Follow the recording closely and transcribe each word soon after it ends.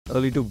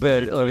Early to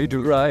bed, early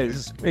to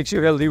rise. Makes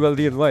you healthy,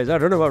 wealthy and wise. I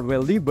don't know about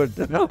wealthy, but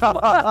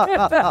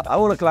I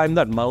want to climb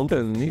that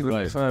mountain.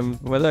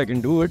 Whether I can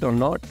do it or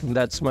not,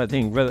 that's my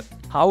thing.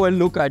 How I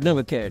look, I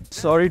never cared.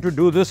 Sorry to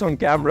do this on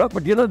camera,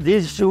 but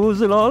these shoes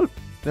and all,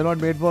 they're not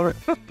made for it.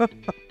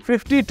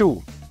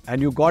 52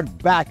 and you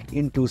got back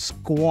into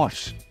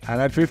squash. And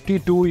at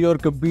 52, you're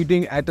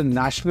competing at a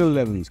national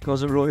level.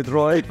 Because of Rohit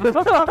Roy.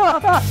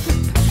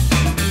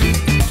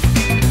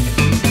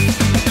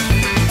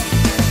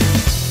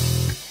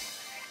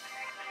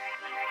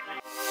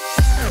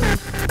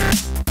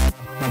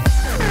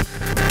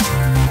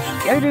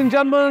 Ladies and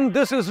gentlemen,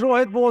 this is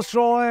Rohit Bose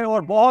Roy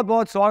और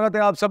बहुत स्वागत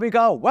है आप सभी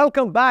का.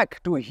 Welcome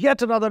back to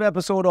yet another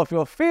episode of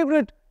your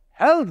favorite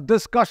health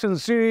discussion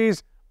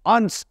series,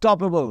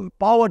 Unstoppable,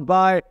 powered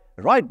by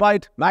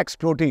RiteBite Max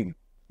Protein,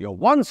 your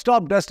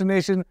one-stop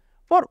destination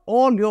for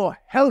all your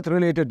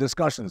health-related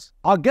discussions.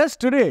 Our guest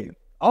today,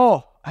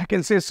 I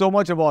can say so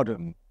much about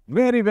him.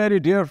 Very, very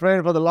dear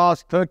friend for the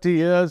last 30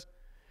 years.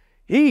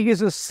 He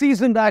is a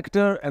seasoned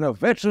actor and a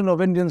veteran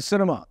of Indian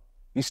cinema.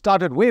 He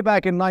started way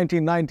back in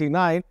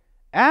 1999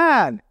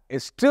 and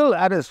is still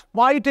at his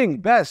fighting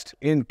best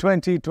in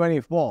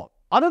 2024.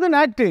 Other than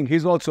acting,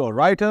 he's also a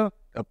writer,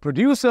 a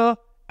producer,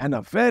 and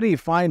a very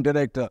fine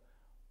director.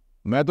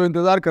 मैं तो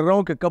इंतजार कर रहा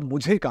हूँ कि कब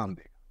मुझे काम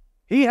देगा.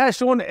 He has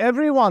shown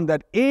everyone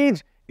that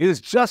age is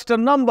just a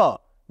number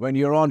when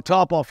you're on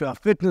top of your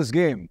fitness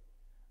game.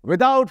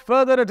 Without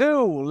further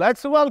ado,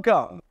 let's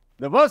welcome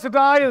the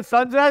versatile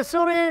Sanjay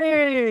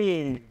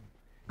Suri.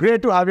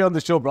 Great to have you on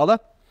the show, brother.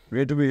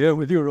 Great to be here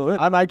with you, Rohit.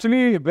 I'm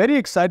actually very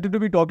excited to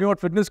be talking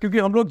about fitness क्योंकि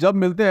हम लोग जब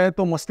मिलते हैं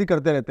तो मस्ती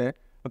करते रहते हैं.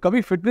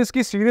 कभी फिटनेस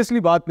की सीरियसली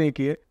बात नहीं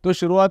की है. तो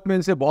शुरुआत में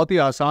इनसे बहुत ही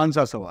आसान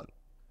सा सवाल.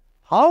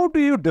 How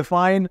do you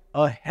define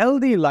a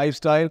healthy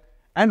lifestyle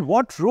and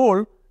what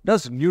role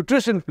does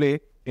nutrition play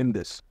in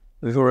this?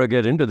 Before I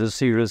get into the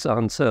serious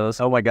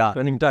answers, Oh my God.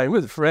 spending time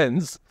with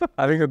friends,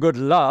 having a good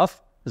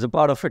laugh is a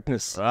part of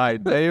fitness.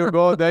 Right. There you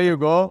go. There you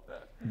go.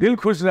 दिल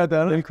खुश रहता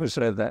है ना? Very खुश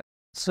रहता है.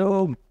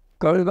 So,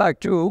 coming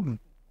back to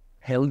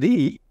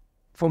healthy,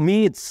 for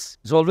me, it's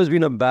always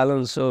been a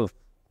balance of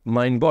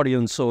mind, body,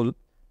 and soul.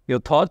 Your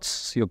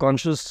thoughts, your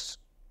conscious,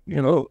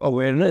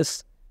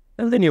 awareness,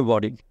 and then your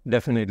body,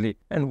 definitely.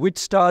 And which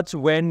starts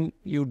when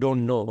you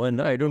don't know. And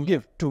I don't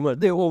give too much.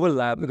 They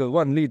overlap because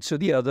one leads to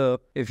the other.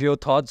 If your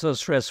thoughts are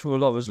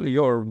stressful, obviously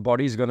your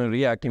body's going to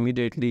react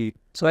immediately.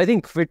 So I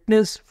think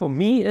fitness for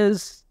me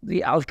is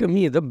the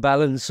alchemy, the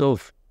balance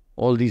of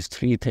all these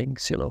three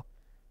things,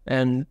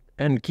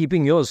 and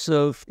keeping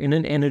yourself in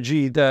an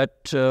energy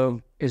that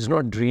is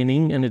not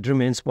draining and it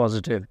remains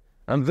positive.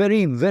 I'm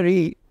very,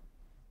 very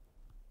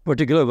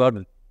particular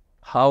about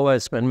how I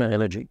spend my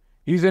energy.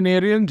 He's an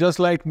Aryan just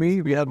like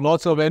me. We have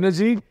lots of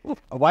energy.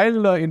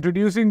 While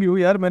introducing you,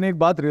 यार मैंने एक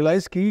बात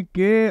realize की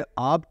कि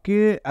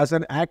आपके as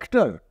an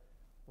actor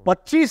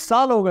 25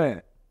 साल हो गए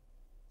हैं.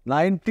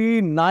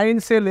 99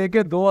 से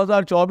लेके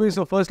 2024.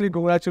 So firstly,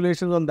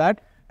 congratulations on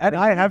that. And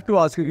I have to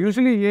ask you,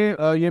 usually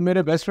ये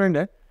मेरे best friend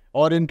है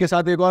और इनके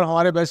साथ एक और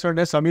हमारे बेस्ट फ्रेंड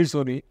है समीर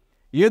सोनी.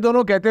 ये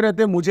दोनों कहते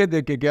रहते हैं मुझे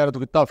देख के कि यार तू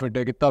कितना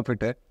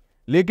फिट है.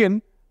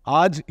 लेकिन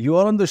आज you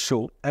are on the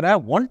show and I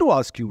want to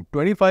ask you,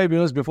 25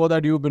 years before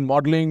that you've been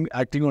modeling,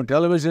 acting on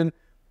television.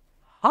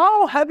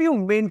 How have you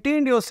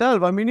maintained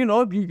yourself? I mean,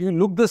 you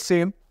look the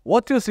same.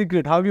 What's your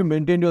secret? How have you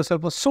maintained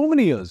yourself for so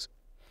many years?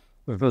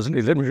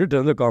 Firstly, let me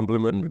return the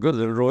compliment because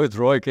Rohit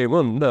Roy came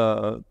on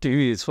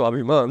TV,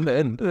 Swabhiman,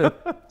 and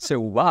say,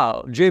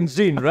 wow, James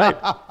Dean, right?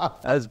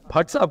 As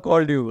Bhatt Saab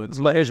called you,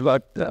 Mahesh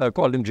Bhatt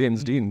called him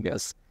James Dean,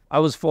 yes. I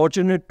was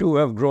fortunate to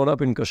have grown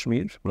up in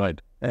Kashmir. Right.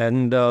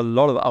 And a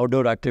lot of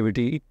outdoor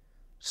activity.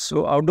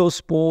 So outdoor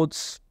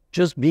sports,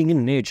 just being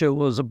in nature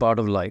was a part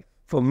of life.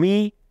 For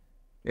me,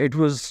 it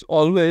was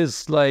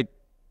always like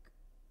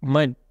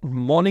my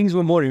mornings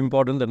were more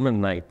important than my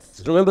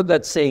nights. Remember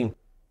that saying?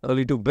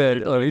 Early to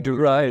bed, early to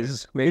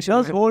rise. It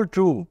does hold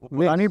true.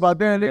 पुरानी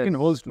बातें हैं लेकिन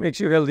holds true.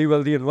 Makes you healthy,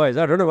 wealthy and wise.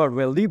 I don't know about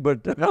wealthy, but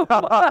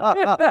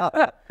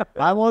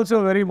I'm also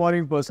a very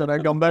morning person. I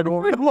come back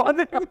home in the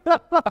morning.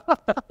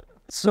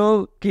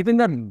 So keeping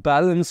that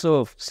balance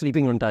of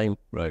sleeping on time.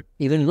 Right.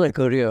 Even in my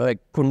career, I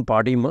couldn't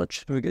party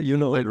much. You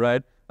know it,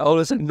 right? I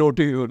always said no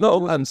to you.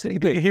 No, I'm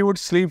sleeping. He would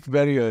sleep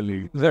very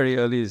early. Very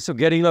early. So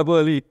getting up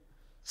early,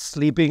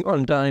 sleeping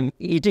on time,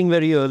 eating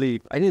very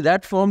early. I think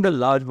that formed a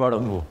large part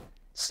of me.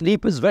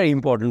 Sleep is very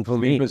important for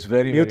me. Sleep is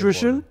very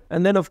Nutrition, very important.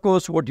 And then of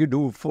course what you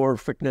do for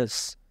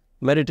fitness.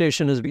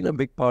 Meditation has been a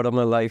big part of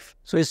my life.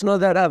 So it's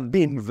not that I've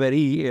been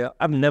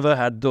I've never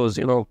had those,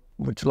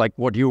 which like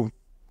what you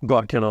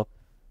got,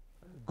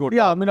 Good.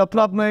 Yeah, I mean,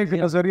 अपना एक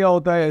नजरिया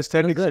होता है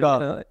aesthetics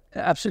का.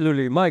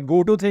 Absolutely. My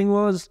go-to thing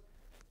was,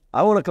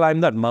 I want to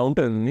climb that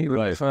mountain.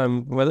 Right.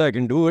 Whether I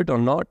can do it or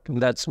not,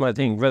 that's my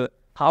thing.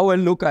 How I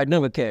look, I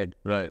never cared.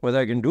 Right. Whether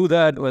I can do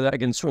that, whether I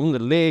can swim the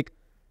lake,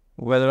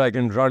 whether I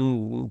can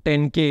run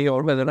 10K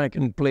or whether I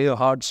can play a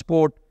hard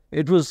sport.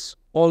 It was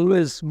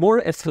always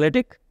more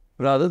athletic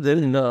rather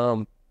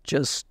than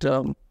just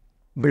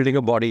building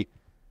a body.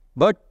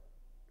 But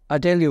I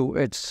tell you,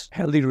 it's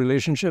healthy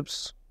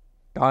relationships,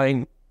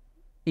 time,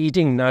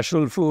 eating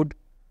natural food,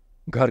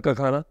 घर का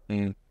खाना.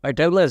 I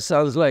tell my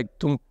sons like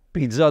तुम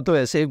pizza तो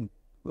ऐसे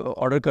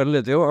order कर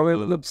लेते हो, हमें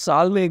मतलब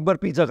साल में एक बार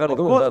पिज्जा खाने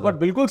को मिलता था. But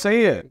बिल्कुल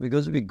सही है.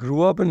 Because we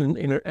grew up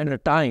in a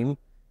time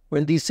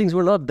when these things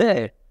were not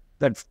there.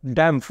 That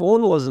damn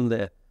phone wasn't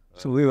there.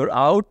 So we were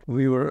out,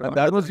 we were... And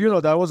that was,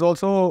 that was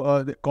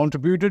also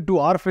contributed to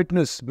our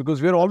fitness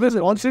because we were always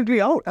constantly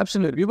out.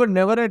 Absolutely. We were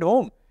never at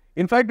home.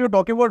 In fact, you're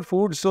talking about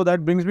food, so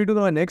that brings me to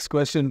my next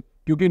question.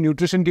 क्योंकि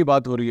nutrition की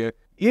बात हो रही है.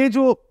 ये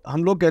जो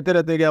हम लोग कहते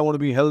रहते हैं कि I want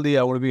to be healthy,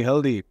 I want to be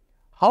healthy.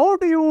 How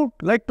do you,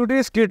 like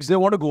today's kids,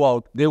 they want to go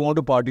out, they want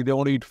to party, they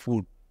want to eat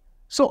food.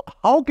 So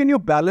how can you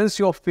balance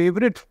your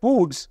favorite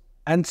foods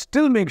and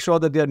still make sure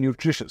that they are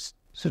nutritious?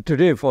 So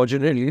today,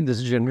 fortunately,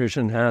 this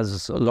generation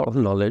has a lot of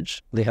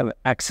knowledge. They have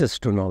access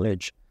to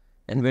knowledge.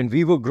 And when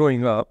we were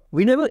growing up,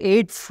 we never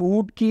ate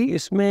food ki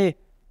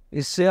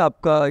इससे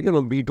आपका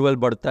B12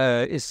 बढ़ता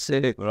है,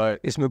 इससे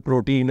इसमें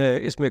protein है,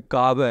 इसमें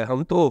carb है.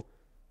 हम तो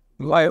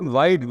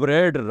white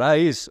bread,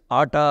 rice,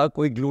 आटा,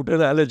 कोई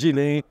gluten allergy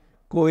नहीं,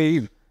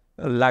 कोई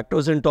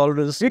lactose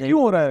intolerance. ये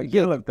क्यों हो रहा है?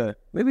 क्या लगता है?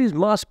 Maybe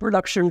mass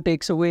production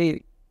takes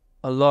away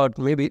a lot.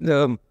 Maybe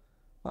the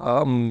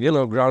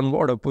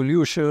groundwater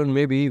pollution,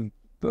 maybe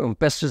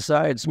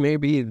pesticides,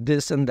 maybe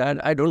this and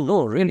that. I don't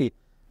know, really.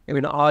 I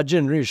mean, our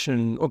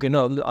generation, okay,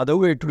 now the other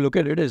way to look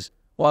at it is,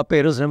 our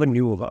parents never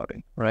knew about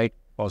it, right?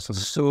 Awesome.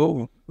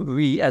 So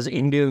we as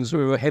Indians,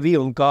 we were heavy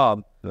on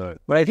carb. Right.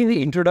 But I think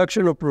the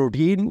introduction of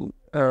protein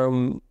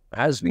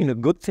has been a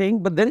good thing.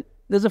 But then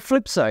there's a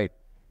flip side.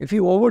 If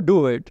you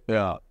overdo it,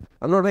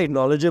 I'm not very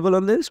knowledgeable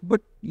on this,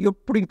 but you're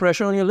putting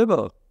pressure on your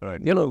liver.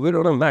 Right. We're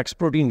on a max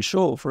protein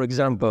show, for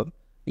example.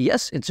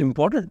 Yes, it's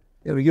important.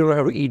 You don't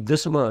have to eat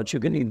this much.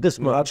 You can eat this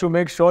much. You have to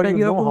make sure you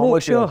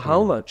know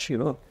how much.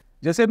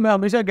 जैसे मैं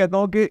हमेशा कहता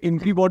हूँ कि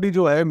इनकी body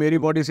जो है मेरी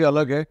बॉडी से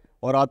अलग है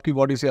और आपकी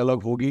बॉडी से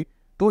अलग होगी,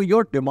 तो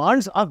your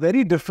demands are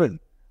very different.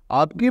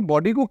 आपकी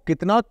बॉडी को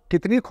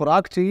कितनी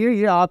खुराक चाहिए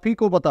ये आप ही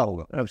को पता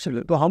होगा.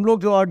 Absolutely. तो हम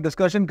लोग जो आज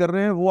डिस्कशन कर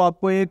रहे हैं वो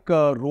आपको एक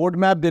रोड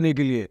मैप देने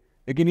के लिए,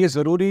 लेकिन ये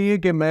ज़रूरी है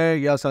कि मैं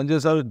या संजय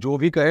सर जो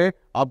भी कहे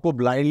आपको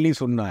ब्लाइंडली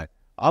सुनना है.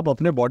 आप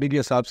अपने बॉडी के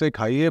हिसाब से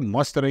खाइए,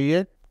 मस्त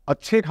रहिए.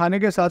 अच्छे खाने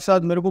के साथ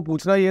साथ मेरे को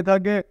पूछना ये था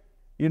कि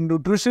ये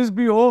न्यूट्रिशियस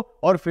भी हो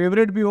और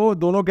फेवरेट भी हो,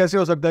 दोनों कैसे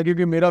हो सकता है?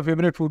 क्योंकि मेरा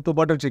फेवरेट फूड तो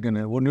बटर चिकन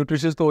है, वो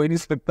न्यूट्रिशियस तो हो ही नहीं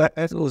सकता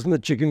है. तो उसमें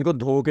चिकन को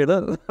धो के ना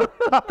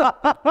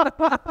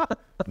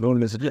Don't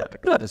listen to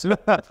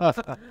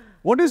that.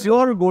 What is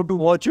your go-to?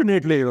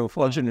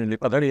 Fortunately,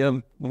 पता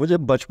नहीं, मुझे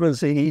बचपन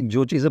से ही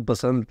जो चीज़ें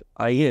पसंद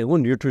आई है वो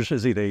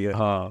न्यूट्रिशियस ही रही है.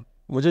 हाँ,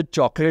 मुझे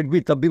चॉकलेट भी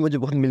तब भी मुझे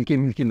बहुत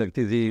मिल्की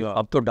लगती थी.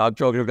 अब तो डार्क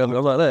चॉकलेट का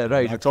ज़माना है,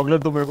 राइट?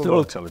 चॉकलेट तो मेरे को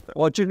बहुत अच्छा लगता है.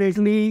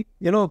 Fortunately,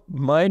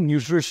 my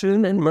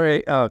nutrition and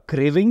my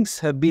cravings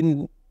have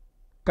been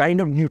kind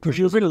of nutritious.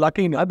 You've been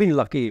lucky. I've been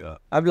lucky.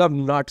 I've loved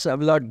nuts.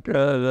 I've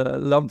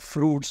loved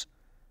fruits.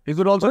 Is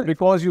it also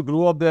because you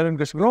grew up there in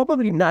Kashmir?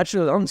 Probably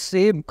natural. हम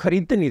सेब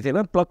खरीदते नहीं थे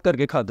ना, plug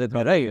करके खाते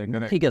थे, right?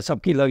 ठीक है,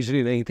 सबकी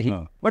लग्जरी नहीं थी.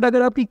 बट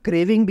अगर आपकी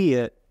क्रेविंग भी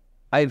है,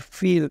 I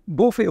feel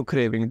go for your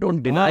craving.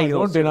 Don't deny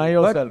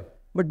yourself.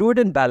 But do it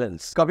in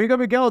balance. कभी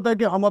कभी क्या होता है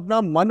कि हम अपना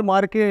मन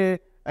मार के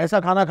ऐसा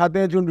खाना खाते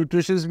हैं जो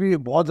न्यूट्रिशियस भी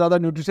बहुत ज्यादा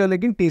न्यूट्रिशियस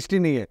लेकिन टेस्टी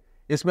नहीं है,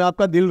 इसमें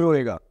आपका दिल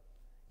रोएगा.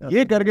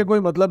 ये करके कोई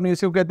मतलब नहीं.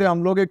 सिर्फ कहते हैं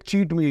हम लोग एक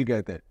चीट मील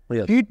कहते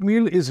हैं. Cheat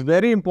meal is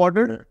very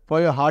important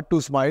for your heart to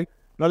smile.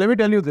 Now let me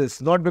tell you this,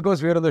 not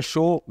because we are on the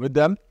show with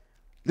them.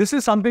 This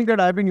is something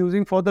that I've been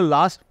using for the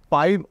last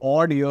 5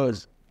 odd years.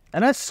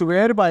 And I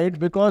swear by it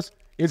because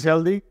it's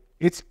healthy,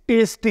 it's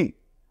tasty.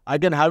 I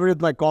can have it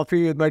with my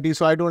coffee, with my tea,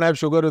 so I don't have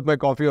sugar with my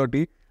coffee or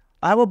tea.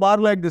 I have a bar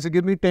like this, it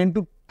gives me 10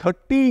 to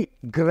 30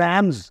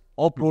 grams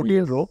of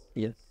protein, bro.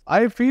 Yes. I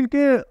feel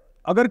कि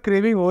अगर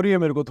craving हो रही है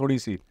मेरे को थोड़ी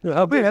सी,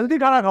 अभी healthy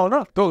खाना खाओ ना.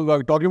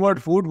 तो talking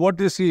about food,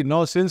 what do you see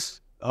now since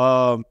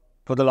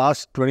for the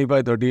last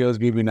 25-30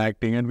 years we've been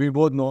acting and we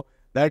both know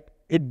that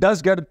it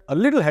does get a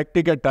little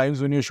hectic at times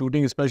when you're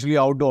shooting, especially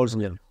outdoors.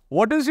 Yeah.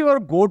 What is your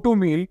go-to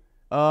meal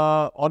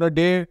on a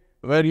day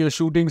where you're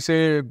shooting,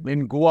 say,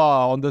 in Goa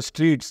on the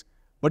streets,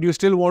 but you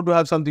still want to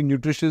have something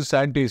nutritious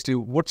and tasty?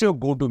 What's your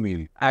go-to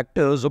meal?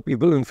 Actors or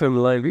people in film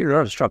line, we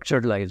run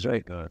structured lives,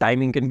 right?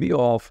 Timing can be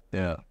off.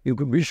 Yeah. You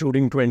could be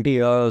shooting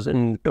 20 hours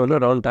and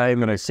turnaround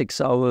time in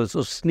 6 hours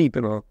or sleep,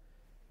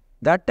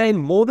 That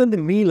time, more than the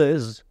meal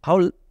is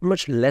how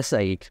much less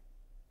I eat.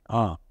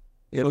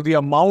 So the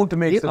amount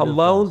makes the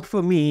amount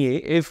for me,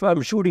 if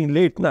I'm shooting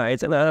late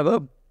nights and I have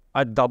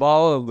a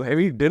dabao,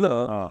 heavy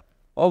dinner,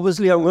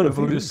 obviously I'm going to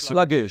feel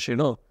sluggish,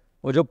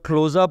 वो जब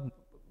close-up,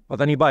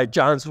 पता नहीं by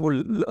chance वो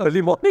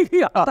early morning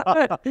ही आता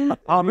है.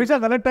 हमेशा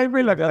गलत time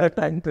पे लगा है.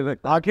 टाइम पे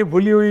लगता है. आंखें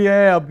भूली हुई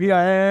है, अभी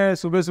आए हैं,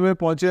 सुबह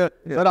पहुंचे.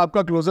 सर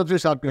आपका क्लोजअप से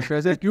स्टार्ट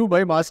करते हैं. क्यों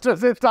भाई, मास्टर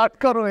से स्टार्ट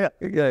करो यार.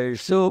 Yeah,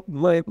 so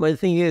my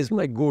thing is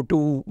my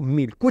go-to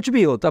meal. कुछ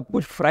भी हो, तब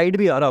कुछ fried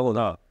भी आ रहा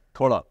होता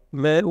थोड़ा,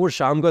 मैं वो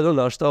शाम का जो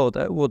नाश्ता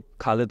होता है वो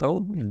खा लेता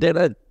हूँ. Then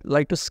I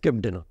like to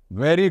skip dinner.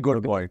 Very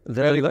good point.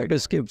 Then I like to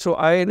skip. So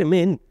I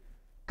remain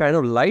kind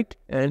of light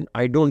and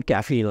I don't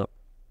caffeine up.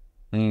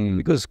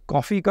 Because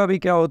coffee का भी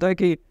क्या होता है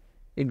कि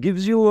it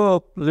gives you a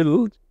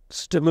little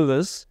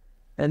stimulus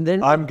And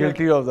then I'm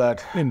guilty of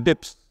that. it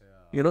dips.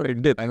 You know,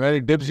 it dips. And when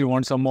it dips, you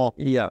want some more.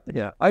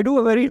 Yeah. I do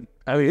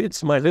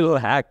it's my little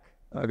hack.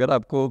 अगर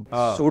आपको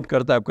suit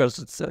करता है आप कर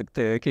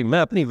सकते हैं कि मैं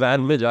अपनी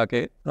वैन में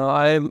जाके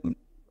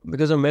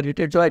because I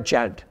meditate, so I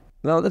chant.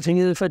 Now the thing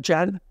is, if I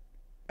chant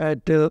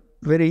at a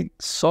very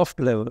soft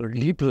level,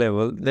 deep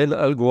level, then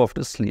I'll go off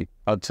to sleep.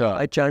 Acha.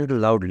 I chant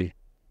loudly.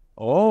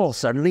 Oh,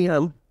 Suddenly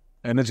I'm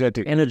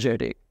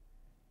energetic.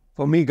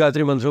 For me,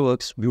 Gayatri Mantra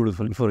works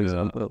beautifully, for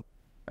example.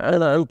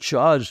 And I'm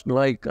charged,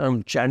 like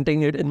I'm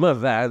chanting it in my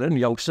van, and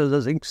youngsters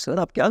are saying, "Sir,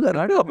 आप क्या कर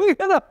रहे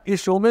हो?"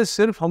 इस show में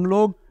सिर्फ हम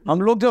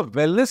लोग जब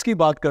wellness की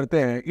बात करते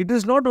हैं, it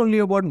is not only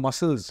about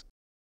muscles.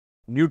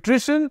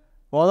 Nutrition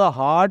for the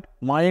heart,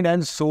 mind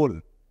and soul.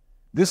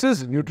 This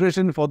is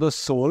nutrition for the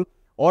soul.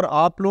 और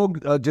आप लोग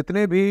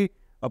जितने भी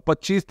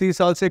 25-30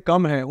 साल से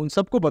कम हैं, उन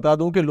सबको बता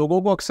दूं कि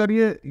लोगों को अक्सर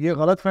ये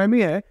गलत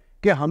फहमी है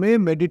कि हमें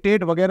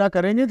मेडिटेट वगैरह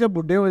करेंगे जब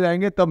बुढ़े हो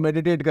जाएंगे तब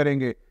मेडिटेट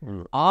करेंगे।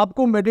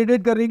 आपको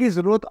मेडिटेट करने की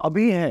जरूरत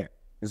अभी है।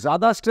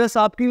 ज्यादा स्ट्रेस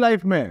आपकी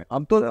लाइफ में है।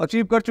 हम तो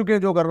अचीव कर चुके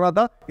हैं जो करना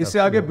था, इससे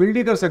आगे बिल्ड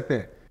ही कर सकते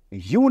हैं।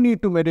 You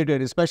need to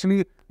meditate,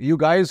 especially you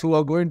guys who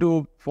are going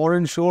to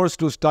foreign shores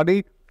to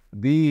study.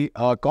 The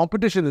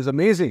competition is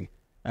amazing.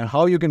 And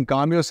how you can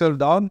calm yourself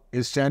down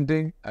is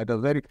chanting at a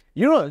very...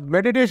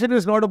 meditation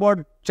is not about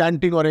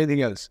chanting or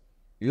anything else.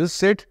 You just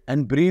sit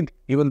and breathe.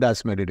 Even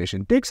that's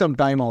meditation. Take some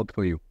time out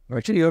for you.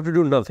 Actually, you have to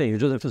do nothing. You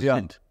just have to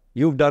sit.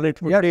 You've done it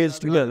for days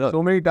together.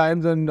 So many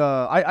times. And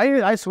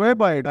I swear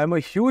by it. I'm a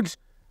huge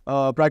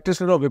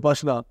practitioner of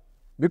Vipassana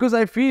because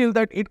I feel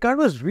that it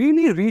kind of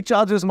really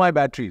recharges my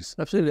batteries.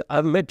 Absolutely.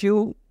 I've met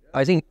you,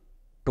 I think,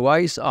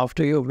 twice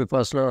after your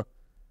Vipassana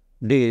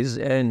days,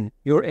 and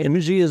your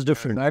energy is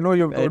different. I know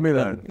you've told me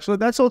that. So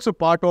that's also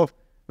part of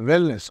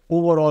wellness,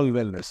 overall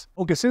wellness.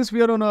 Okay, since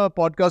we are on a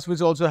podcast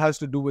which also has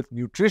to do with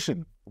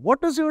nutrition,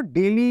 what does your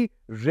daily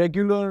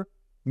regular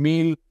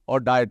meal or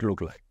diet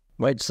look like?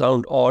 Might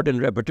sound odd and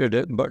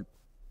repetitive, but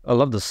I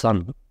love the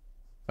sun.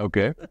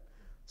 Okay.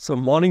 So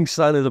morning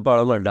sun is a part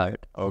of my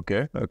diet.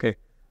 Okay.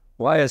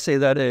 Why I say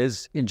that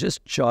is it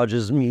just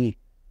charges me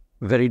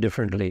very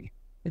differently.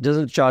 It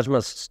doesn't charge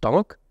my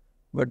stomach,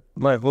 but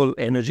my whole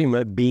energy,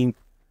 my being.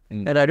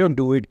 And I don't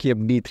do it कि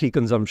अब D3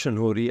 consumption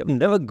हो रही है. I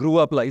never grew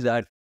up like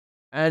that.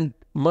 And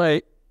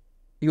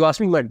you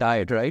asked me my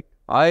diet, right?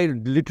 I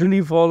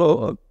literally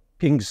follow a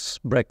king's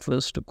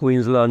breakfast, a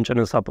queen's lunch, and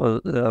a supper,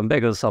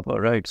 beggar's supper,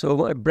 right? So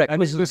my breakfast...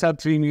 And you just have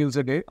 3 meals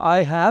a day?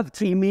 I have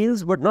 3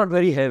 meals, but not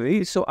very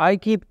heavy. So I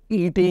keep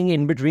eating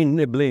in between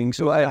nibbling.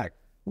 So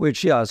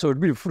so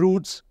it'd be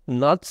fruits,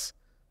 nuts.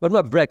 But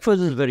my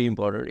breakfast is very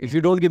important. If you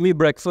don't give me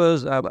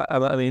breakfast,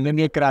 I mean... Then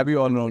you're crabby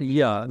all around.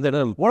 Yeah. Then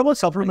I'm... What about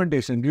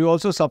supplementation? Do you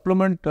also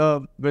supplement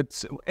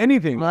with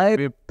anything?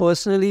 I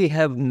personally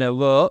have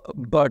never,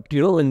 but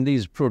when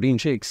these protein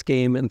shakes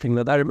came and things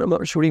like that, I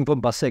remember shooting for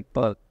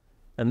Basekpal.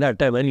 And that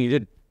time I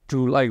needed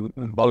to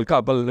bulk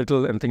up a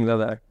little and things like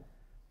that.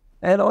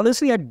 And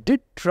honestly, I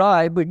did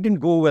try, but it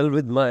didn't go well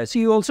with So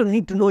you also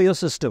need to know your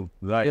system.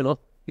 Right.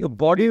 Your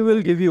body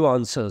will give you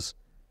answers.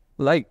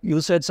 Like you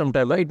said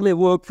sometime, it may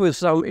work for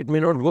some, it may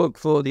not work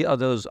for the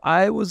others.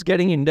 I was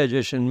getting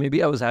indigestion.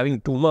 Maybe I was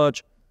having too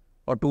much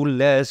or too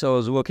less. I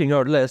was working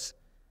out less.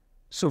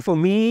 So for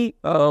me,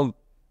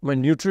 my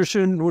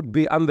nutrition would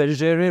be, I'm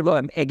vegetarian, but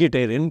I'm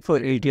vegetarian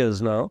for 8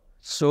 years now.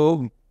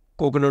 So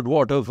coconut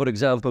water, for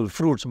example,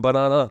 fruits,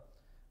 banana.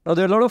 Now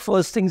there are a lot of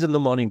first things in the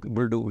morning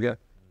people do. Yeah.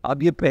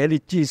 अब ये पहली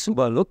चीज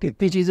सुबह लो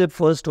कितनी चीजें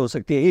first हो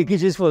सकती है एक ही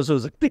चीज फर्स्ट हो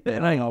सकती है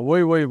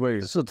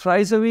वही so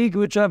thrice a week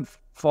which I'm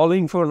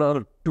following for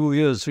now 2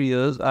 years 3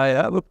 years I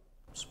have a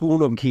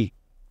spoon of ghee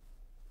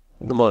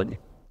in the morning.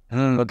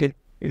 Okay,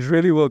 it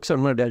really works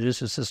on my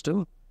digestive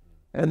system.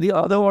 And the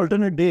other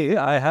alternate day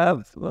I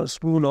have a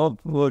spoon of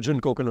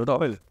virgin coconut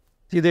oil.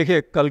 जी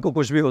देखिए कल को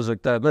कुछ भी हो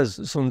सकता है मैं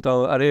सुनता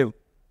हूँ अरे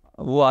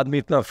वो आदमी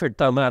इतना फिट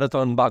था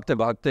मैराथन भागते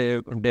भागते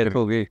डेथ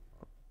हो गई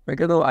मैं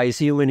कहता हूँ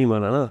ICU में नहीं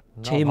मरा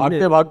ना 6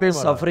 महीने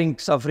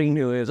सफरिंग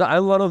नहीं हुए. So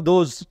I'm one of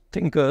those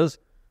thinkers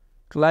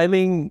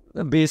climbing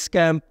a base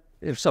camp.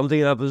 If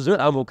something happens,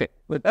 I'm okay.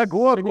 But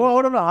go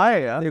out on a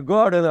high. Yeah. You go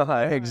out on a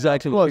high.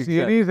 Exactly.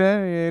 Aries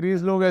है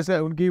Aries लोग ऐसे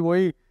उनकी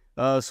वही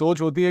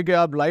सोच होती है कि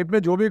आप लाइफ में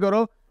जो भी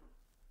करो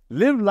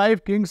live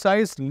life king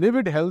size, live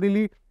it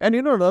healthily. And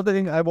another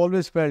thing I've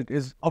always felt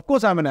is, of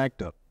course I'm an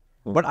actor,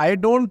 but I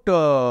don't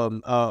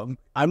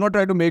I'm not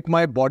trying to make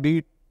my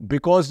body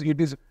because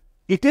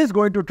it is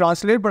going to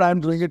translate, but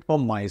I'm doing it for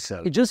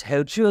myself. It just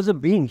helps you as a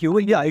being.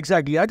 Yeah,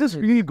 exactly. I just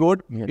feel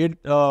good. Yeah. It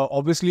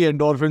obviously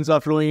endorphins are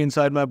flowing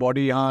inside my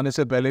body. यहाँ आने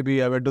से पहले भी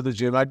I went to the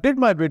gym. I did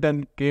my bit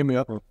and came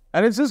here.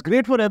 And it's just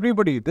great for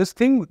everybody. This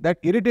thing that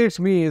irritates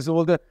me is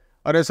all the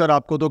अरे sir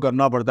आपको तो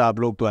करना पड़ता है आप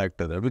लोग तो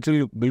एक्टर है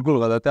बिल्कुल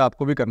गलत है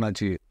आपको भी करना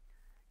चाहिए.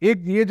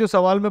 एक ये जो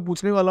सवाल मैं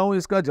पूछने वाला हूँ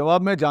इसका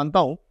जवाब मैं जानता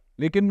हूँ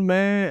लेकिन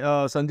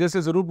मैं संजय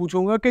से जरूर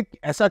पूछूंगा कि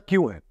ऐसा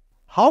क्यों है.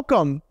 How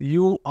come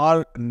you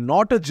are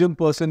not a gym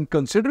person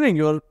considering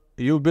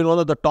you've been one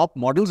of the top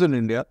models in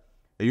India,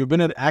 you've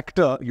been an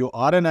actor, you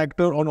are an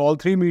actor on all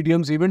 3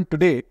 mediums even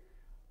today,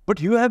 But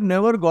you have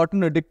never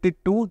gotten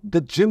addicted to the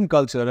gym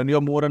culture and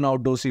you're more an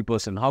outdoorsy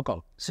person. How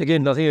come? So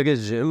again, nothing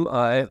against gym.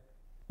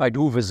 I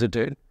do visit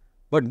it.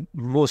 But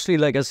mostly,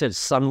 like I said,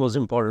 sun was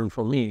important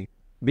for me.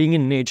 Being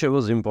in nature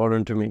was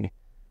important to me.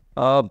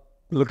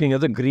 Looking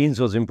at the greens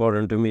was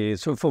important to me.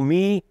 So for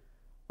me,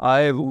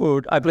 I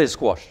play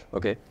squash,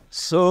 okay?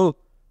 So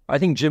I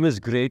think gym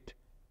is great.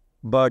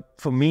 But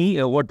for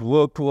me, what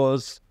worked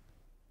was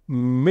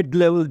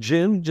mid-level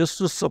gym just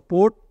to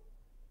support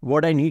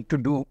what I need to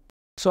do.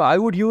 So I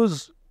would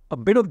use a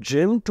bit of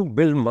gym to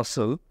build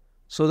muscle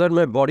so that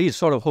my body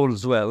sort of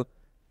holds well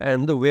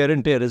and the wear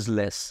and tear is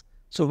less.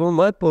 So for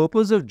my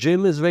purpose of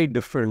gym is very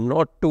different,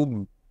 not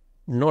to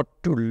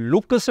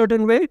look a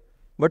certain way,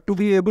 but to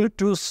be able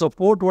to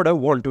support what I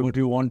want to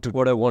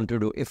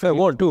do. If I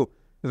want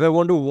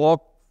to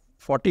walk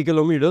 40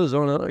 kilometers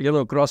on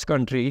a cross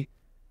country,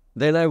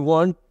 then I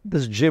want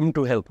this gym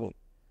to help me,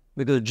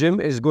 because gym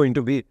is going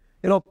to be,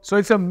 so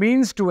it's a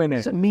means to an end.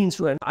 It's a means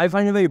to an end. I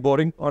find it very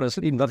boring,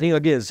 honestly. Nothing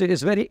against it.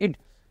 It's very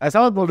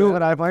ऐसा मत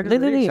बोलो, I find it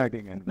very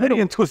exciting and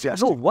very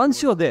enthusiastic. No,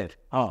 once you're there,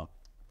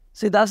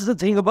 see, that's the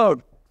thing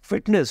about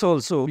fitness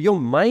also. Your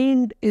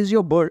mind is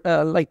your bird.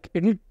 Like,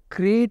 it will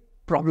create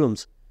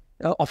problems,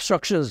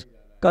 obstructions.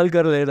 कल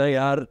कर लेना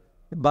यार,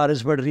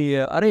 बारिश पड़ रही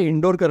है. अरे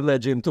indoor करना है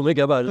gym. तुम्हें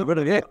क्या बारिश पड़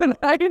रही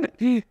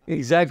है?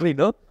 Exactly,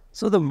 no?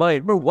 So the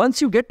mind. But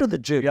once you get to the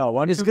gym,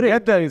 it's great.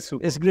 Get there,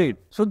 it's great.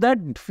 So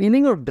that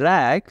feeling of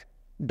drag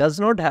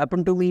does not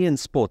happen to me in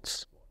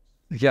sports.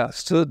 Yeah,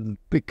 so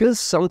because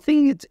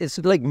something, it's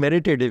like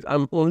meditative.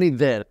 I'm only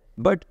there.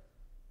 But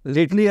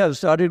lately I've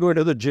started going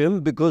to the gym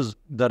because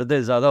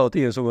दर्दें ज़्यादा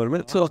होती हैं सुबह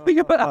में. So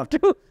you have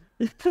to.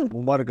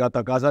 उम्र का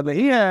तकाजा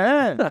नहीं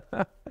है.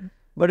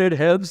 But it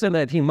helps, and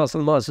I think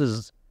muscle mass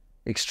is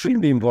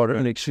extremely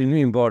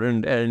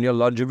important, and your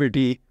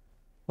longevity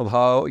of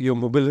how your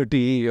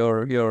mobility,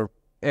 your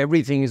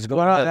everything is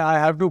going. I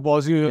have to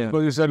pause you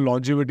because you said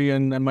longevity,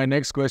 and my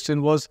next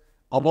question was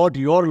about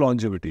your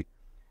longevity.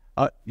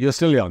 You're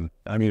still young.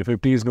 I mean,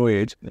 50 is no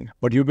age,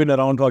 but you've been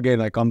around for,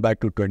 again, I come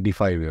back to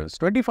 25 years.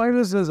 25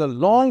 years is a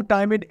long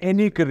time in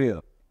any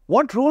career.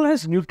 What role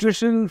has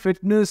nutrition,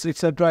 fitness,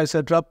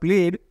 etc.,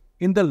 played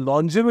in the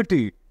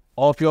longevity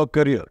of your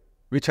career,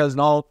 which has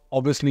now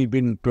obviously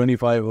been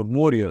 25 or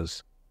more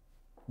years?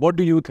 What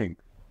do you think?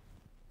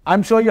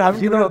 I'm sure you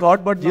haven't given a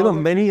thought, but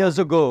many years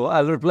ago,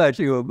 I'll reply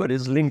to you, but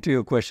it's linked to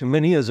your question.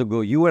 Many years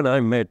ago, you and I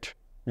met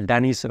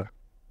Danny sir.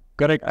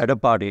 Correct. At a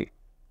party.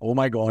 Oh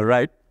my God.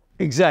 Right?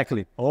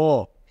 Exactly.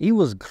 Oh. He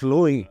was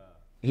glowing.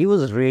 He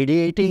was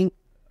radiating.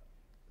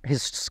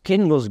 His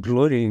skin was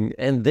glowing.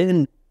 And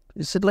then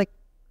he said, like,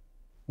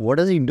 what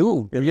does he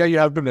do? Yeah, you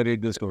have to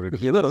narrate this story.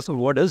 So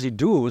what does he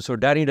do? So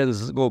Danny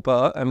does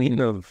Gopa,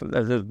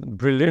 as a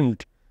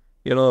brilliant,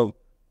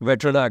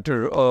 veteran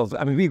actor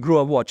we grew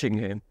up watching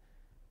him.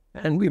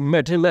 And we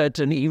met him at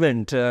an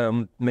event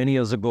many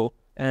years ago.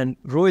 And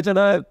Rohit and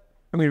I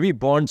we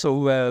bond so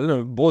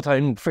well. Both are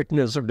in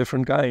fitness of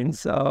different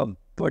kinds.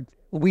 But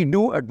we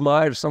do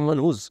admire someone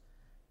who's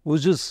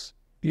just,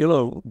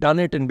 done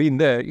it and been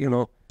there,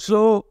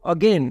 So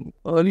again,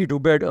 early to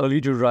bed, early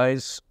to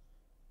rise,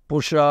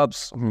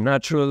 push-ups,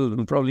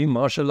 natural, probably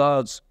martial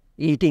arts,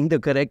 eating the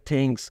correct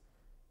things,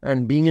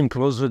 and being in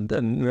close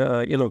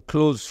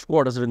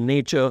quarters with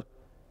nature.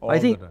 I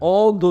think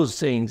all those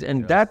things,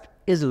 and that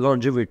is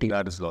longevity.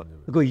 That is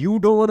longevity. Because you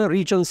don't want to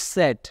reach on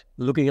set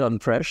looking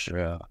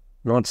unfresh,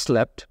 not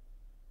slept.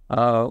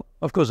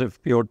 Of course, if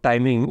you're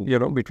timing,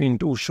 between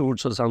two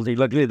shoots or something,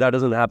 luckily that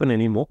doesn't happen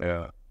anymore.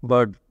 Yeah.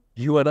 But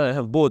you and I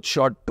have both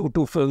shot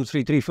two films,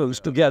 three films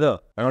together.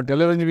 And on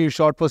television, we've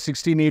shot for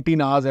 16,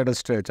 18 hours at a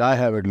stretch. I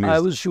have at least. I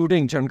was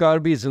shooting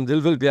Chankar Beats and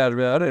Dil Vil Pyar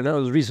Vyar, and I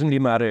was recently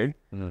married.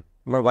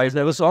 My wife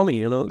never saw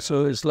me,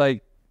 So it's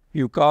like,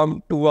 you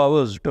come 2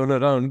 hours, turn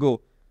around,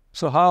 go.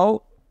 So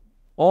how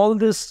all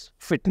this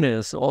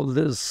fitness, all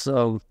this,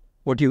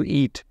 what you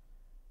eat,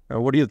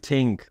 what do you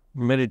think,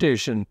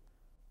 meditation,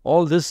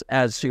 all this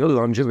adds to your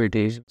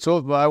longevity.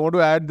 So I want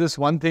to add this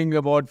one thing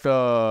about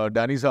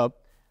Danny Saab.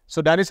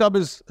 So Danny Saab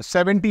is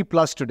 70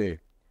 plus today,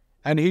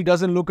 and he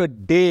doesn't look a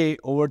day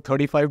over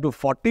 35 to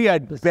 40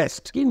 at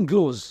best. Skin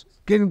glows.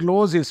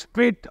 He's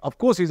fit. Of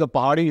course, he's a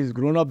Pahadi. He's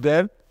grown up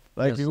there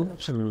like you.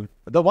 Absolutely.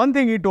 The one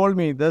thing he told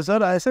me,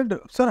 I said,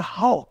 sir,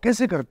 how?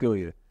 Kaise karte ho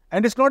ye?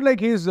 And it's not like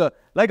he's,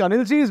 like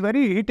Anil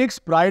ji he takes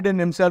pride in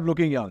himself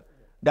looking young.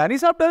 Danny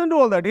Saab doesn't do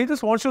all that. He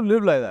just wants to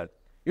live like that.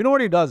 You know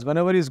what he does?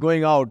 Whenever he's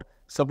going out,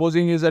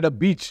 supposing he's at a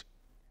beach,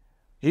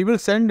 he will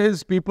send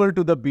his people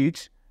to the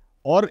beach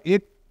और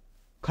एक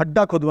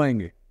खड्डा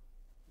खुदवाएंगे.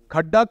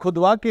 खड्डा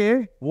खुदवा के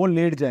वो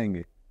late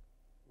जाएंगे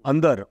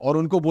अंदर और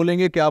उनको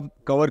बोलेंगे कि आप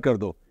कवर कर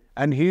दो.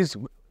 And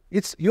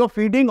you're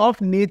feeding off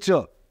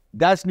nature.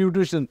 That's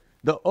nutrition.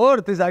 The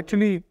earth is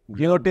actually,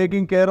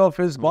 taking care of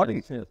his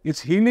body. Yes.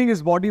 It's healing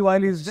his body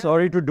while he's there.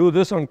 Sorry to do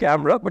this on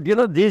camera, but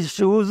these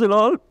shoes and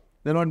all,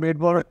 They're not made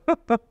for it.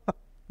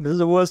 this is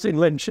the worst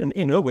invention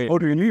in a way. Oh,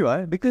 really?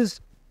 Why? Because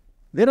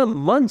there are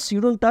months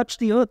you don't touch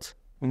the earth.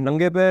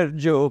 नंगे पैर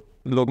जो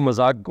लोग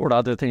मजाक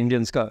उड़ाते थे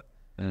Indians का,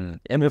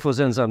 MFO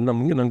sense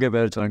नंगे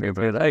पैर चलने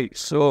पे, right?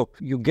 So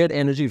you get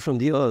energy from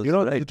the earth, You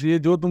know, right? ये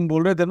जो तुम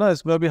बोल रहे थे ना,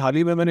 इसमें अभी हाल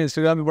ही में मैंने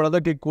इंस्टाग्राम पे पढ़ा था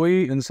कि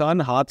कोई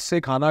इंसान हाथ से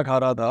खाना खा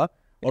रहा था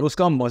और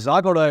उसका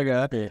मजाक उड़ाया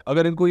गया है.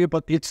 अगर इनको ये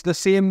it's the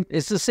same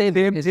It's the same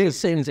thing.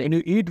 when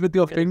you eat with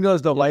your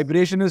fingers, the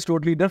vibration is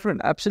totally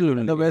different.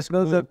 Absolutely. The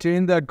Westerners have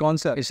changed that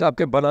concept. इस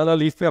आपके बनाना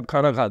लीफ पे आप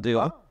खाना खाते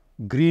हो,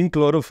 green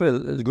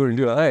chlorophyll is going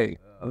to your eye.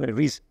 I mean,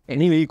 it's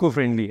anyway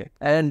eco-friendly है.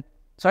 And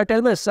so I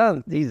tell my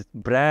son, these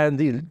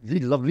brands,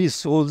 these lovely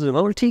souls and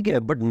all, ठीक है,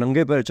 but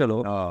नंगे पैर चलो,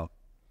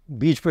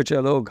 बीच पे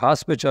चलो,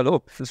 घास पे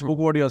चलो. Spoke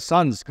about your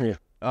sons.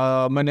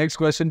 My next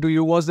question to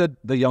you was that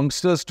the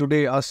youngsters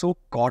today are so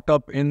caught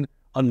up in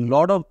a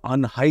lot of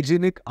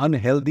unhygienic,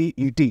 unhealthy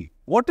eating.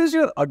 What is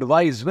your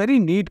advice, very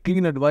neat,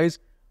 clean advice,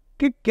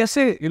 कि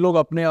कैसे ये लोग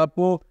अपने आप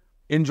को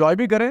enjoy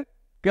भी करें,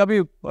 कि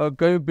अभी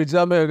कहीं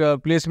पिज्जा में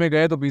प्लेस में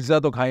गए तो पिज्जा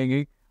तो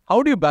खाएंगे.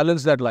 How do you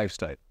balance that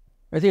lifestyle?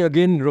 I think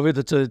again, Rohit,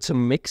 it's a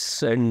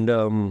mix, and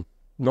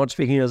not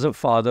speaking as a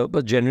father,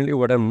 but generally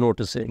what I'm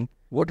noticing,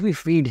 what we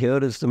feed here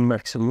is the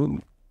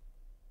maximum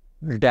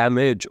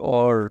damage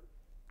or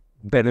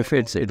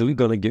benefits it'll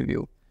gonna give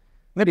you.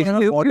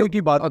 Audio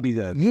की बात अभी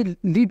जाए. ये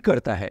lead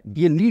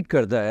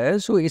करता है.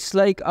 So it's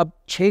like आप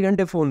 6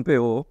 घंटे phone पे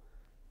हो,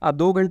 आप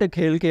 2 घंटे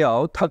खेल के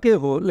आओ, थके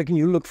हो, लेकिन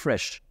यू लुक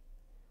फ्रेश.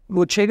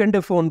 वो 6 घंटे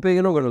फ़ोन पे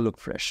you know gonna look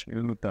fresh.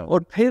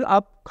 और फिर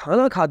आप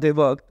खाना खाते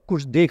वक्त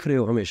कुछ देख रहे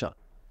हो हमेशा.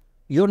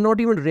 You're not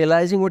even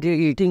realizing what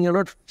you're eating. You're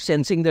not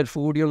sensing that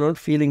food. You're not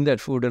feeling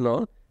that food and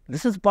all.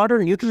 This is part of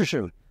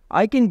nutrition.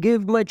 I can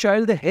give my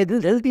child the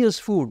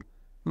healthiest food.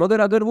 मगर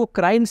अगर वो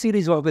crime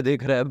series वहाँ पे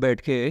देख रहा है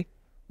बैठ के,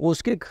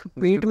 उसके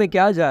पेट में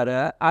क्या जा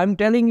रहा है, I'm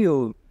telling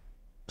you,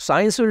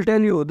 science will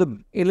tell you the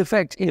ill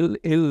effects,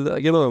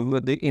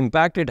 the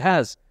impact it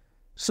has.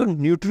 So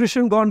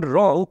nutrition gone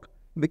wrong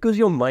because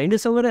your mind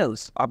is somewhere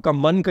else. आपका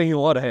मन कहीं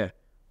और है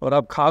और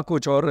आप खा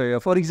कुछ और रहे हैं.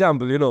 For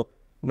example,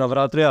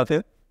 नवरात्रे आते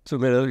हैं, so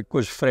मेरे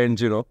कुछ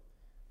फ्रेंड्स,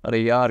 अरे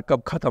यार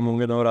कब खत्म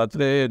होंगे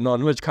नवरात्रे,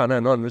 नॉनवेज खाना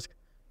है, नॉनवेज.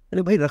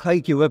 अरे भाई रखा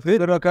ही क्यों है,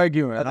 फिर रखा ही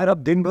क्यों है? अगर आप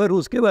दिन भर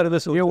उसके बारे में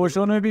सोचो. ये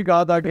ओशो ने भी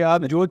कहा था कि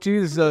आप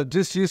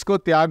जिस चीज को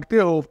त्यागते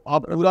हो,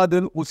 आप पूरा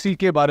दिन उसी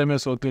के बारे में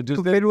सोचते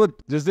हो.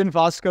 जिस दिन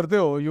फास्ट करते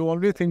हो, यू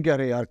ओनली थिंक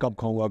अरे यार कब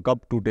खाऊंगा, कब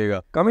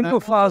टूटेगा. Coming to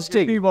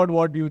fasting,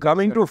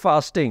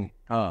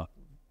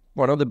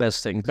 one of the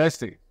best things. Best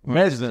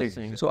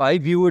thing. So I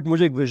view it,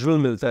 मुझे एक विजुअल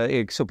मिलता है.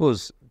 एक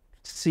suppose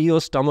see your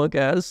stomach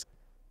as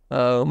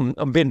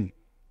a bin,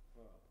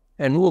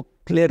 and वो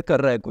क्लियर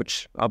कर रहा है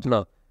कुछ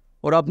अपना,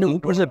 और आपने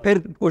ऊपर से फिर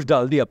कुछ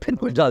डाल दिया,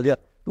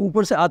 तो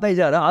ऊपर से आता ही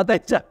जा रहा.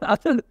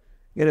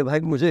 अरे भाई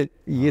मुझे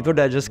ये तो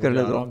डाइजेस्ट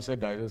करने दो.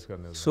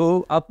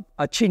 सो आप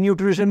अच्छी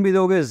न्यूट्रिशन भी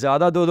दोगे,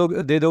 ज़्यादा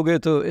दे दोगे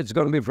तो it's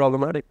gonna be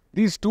problematic.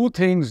 These two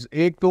things,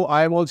 एक तो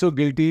I am also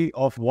guilty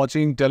of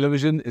watching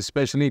television,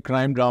 especially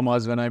crime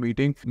dramas when I'm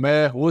eating.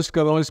 मैं होस्ट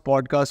कर रहा हूँ इस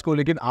पॉडकास्ट को,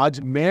 लेकिन आज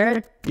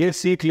मैं ये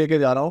सीख लेके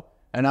जा रहा हूँ.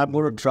 And I'm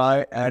going to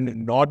try and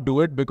not do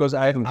it because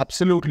I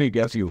absolutely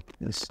get you.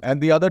 Yes.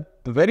 And the other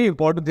very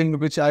important thing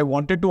which I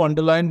wanted to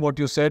underline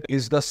what you said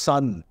is the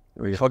sun.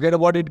 Oh, yeah. Forget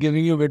about it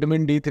giving you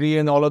vitamin D3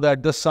 and all of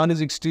that. The sun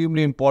is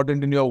extremely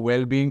important in your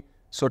well-being.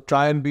 So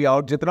try and be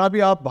out. जितना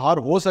भी आप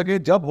बाहर हो सके,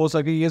 जब हो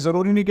सके, ये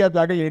जरूरी नहीं कि आप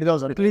जाके लेट जाओ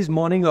sir. At least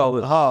morning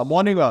hours. हाँ,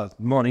 morning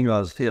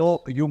hours. Yes. So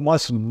you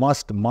must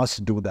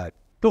do that.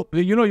 तो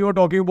you were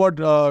talking about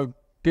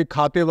कि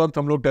खाते वक्त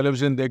हम लोग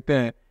टेलीविजन देखते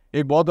हैं.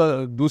 एक बहुत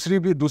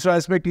दूसरा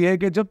एस्पेक्ट ये है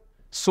कि जब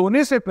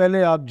सोने से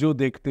पहले आप जो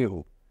देखते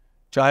हो,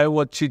 चाहे वो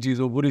अच्छी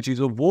चीज़ हो, बुरी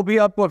चीज़ हो, वो भी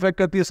आपको अफेक्ट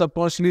करती है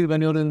subconsciously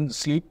when you are in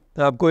sleep.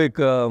 आपको एक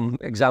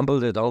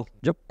एग्जांपल देता हूँ.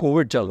 जब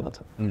कोविड चल रहा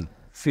था,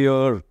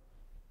 फियर,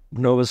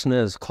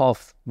 नर्वसनेस,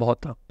 खौफ बहुत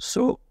था.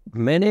 सो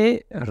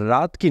मैंने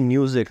रात की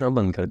न्यूज़ देखना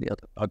बंद कर दिया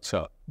था.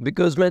 अच्छा.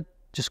 बिकॉज मैं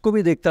जिसको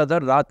भी देखता था,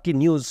 रात की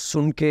न्यूज़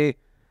सुन के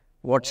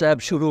व्हाट्सएप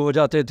शुरू हो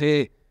जाते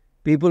थे.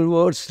 People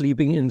were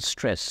sleeping in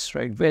stress,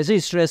 right? वैसे ही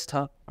स्ट्रेस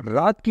था.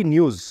 रात की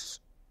न्यूज़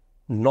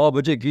 9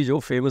 बजे की जो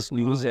फेमस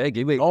न्यूज़ है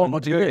कि भाई 9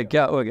 बजे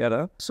क्या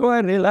वगैरह. सो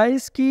आई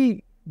रियलाइज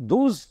कि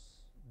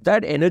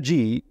that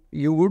energy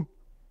you would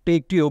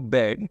take to your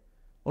bed,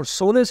 और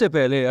सोने से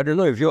पहले, I don't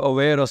know if you're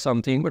aware of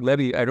something, but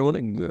maybe I don't want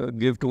to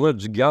give too much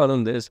ज्ञान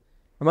on this.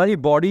 हमारी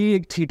बॉडी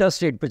एक थीटा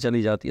स्टेट पे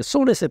चली जाती है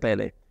सोने से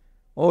पहले,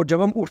 और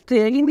जब हम उठते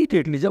हैं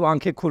इमीडिएटली, जब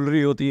आंखें खुल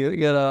रही होती है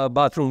या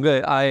बाथरूम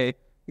गए आए,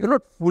 you're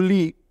not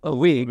fully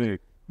awake,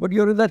 but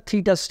you're in that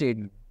theta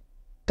state.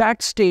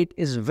 That state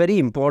is very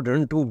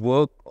important to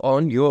work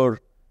on your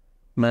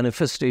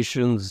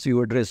manifestations. You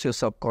address your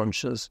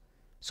subconscious.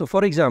 So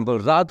for example,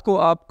 रात को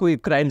आप कोई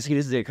क्राइम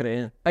सीरीज देख रहे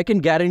हैं, I can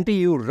guarantee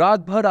you रात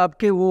भर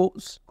आपके वो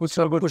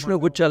कुछ ना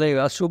कुछ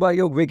चलेगा. सुबह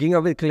you're waking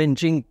up with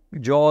clenching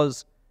jaws,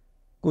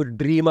 कुछ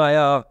ड्रीम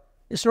आया.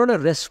 It's not a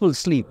restful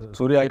sleep.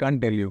 Sorry, I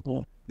can't tell you.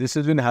 This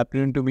has been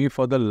happening to me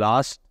for the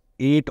last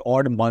 8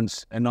 odd months,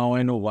 and now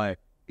I know why.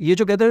 ये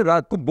जो कहते हैं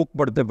रात को book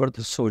पढ़ते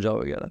पढ़ते सो जाओ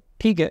वगैरह,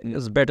 ठीक है,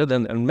 इट्स बेटर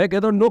देन. मैं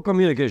कहता हूँ नो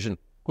कम्युनिकेशन,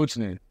 कुछ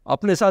नहीं,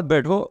 अपने साथ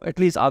बैठो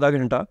एटलीस्ट आधा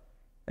घंटा,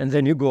 and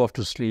then you go of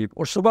to sleep.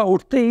 और सुबह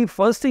उठते ही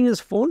first thing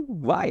is phone.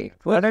 Why?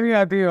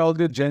 I think all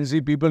the Gen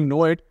Z people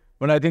know it,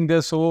 but I think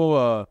they're so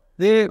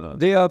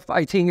They are,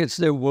 I think it's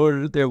their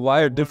world, they're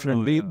wired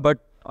differently, but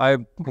I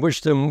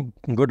wish them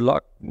good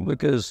luck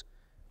because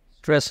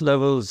stress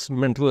levels,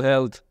 mental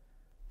health,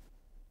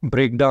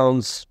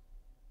 breakdowns,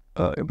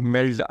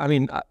 meltdown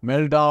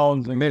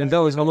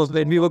is almost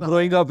when we were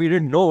growing up, we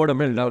didn't know what a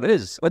meltdown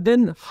is. But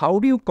then how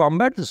do you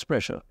combat this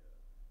pressure?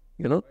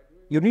 You know,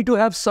 you need to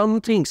have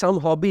something, some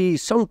hobby,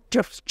 some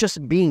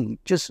just being.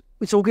 Just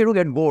it's okay to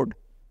get bored.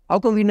 How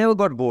come we never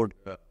got bored?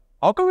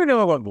 How come we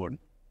never got bored?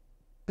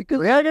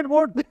 Because I get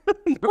bored.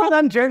 Because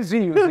I'm Gen Z,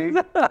 you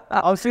see.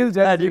 I'm still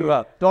Gen Z.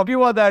 Talking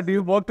about that,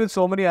 you've worked with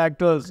so many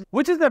actors.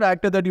 Which is that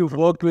actor that you've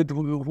worked with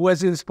who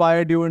has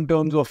inspired you in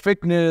terms of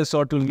fitness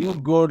or to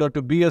look good or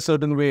to be a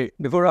certain way?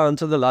 Before I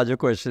answer the larger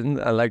question,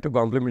 I'd like to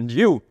compliment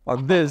you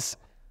on this.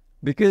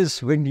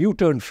 Because when you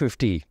turned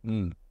 50,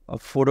 a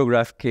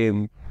photograph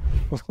came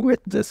with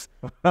this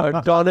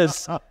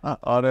Adonis.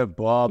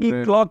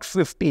 He clocked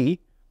 50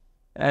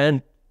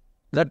 and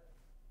that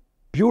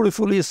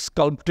beautifully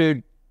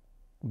sculpted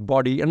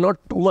body and not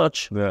too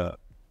much. Yeah.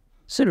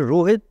 Said,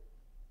 Rohit,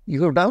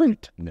 you have done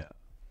it. Yeah.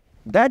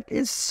 That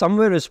is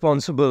somewhere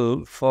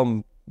responsible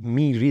for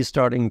me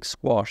restarting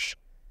squash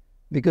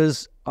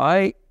because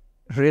I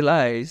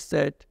realized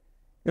that,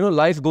 you know,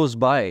 life goes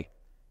by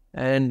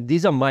and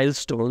these are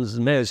milestones.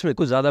 मैं इसमें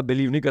कुछ ज़्यादा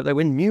believe नहीं करता.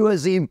 When New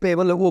Year's Eve पे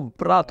मतलब वो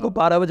रात को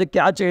 12 बजे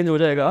क्या change हो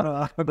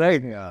जाएगा,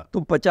 right? Yeah.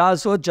 तो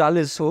 50 हो,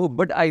 40 हो,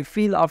 but I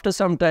feel after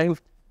some time,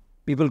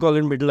 people call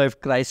it midlife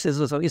crisis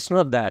or something. It's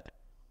not that.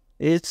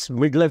 It's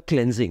midlife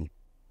cleansing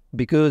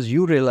because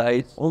you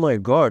realize, oh my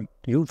God,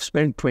 you've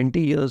spent 20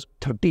 years,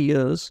 30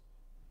 years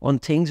on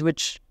things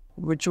which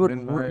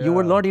you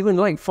were not even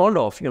like fond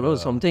of, you know,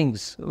 some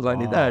things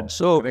like that.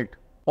 So,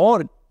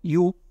 or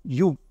you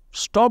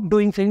stop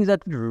doing things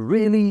that you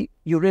really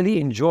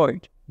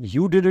enjoyed.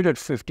 You did it at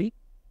 50.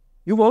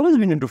 You've always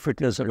been into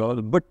fitness and all,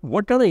 but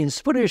what kind of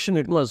inspiration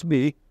it must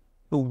be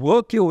to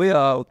work your way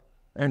out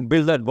and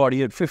build that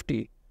body at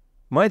 50.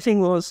 My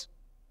thing was,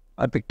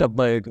 I picked up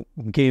my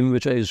game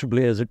which I used to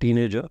play as a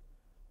teenager.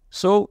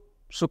 So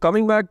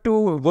coming back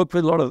to work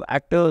with a lot of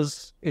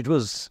actors, it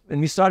was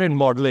when we started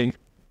modeling.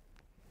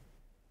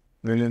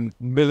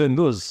 Milind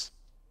was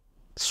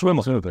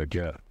swimmer.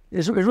 Yeah.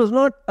 It was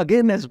not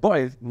again as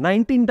boys.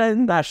 19 times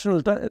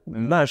national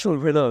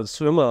winner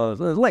swimmer.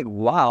 So it was like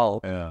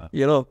wow. Yeah.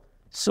 You know.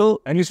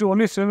 So and he used to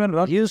only swim and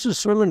run. He used to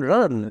swim and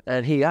run,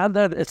 and he had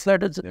that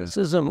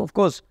athleticism, of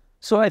course.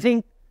 So I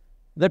think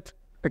that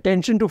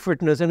attention to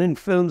fitness, and in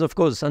films, of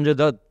course, Sanjay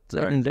Dutt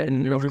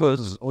and of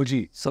course OG,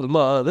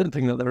 Salma,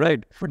 anything like that,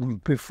 right?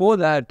 But before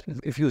that,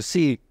 if you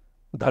see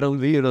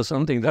Dharamveer or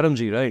something,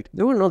 Dharamji, right?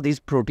 There were not these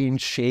protein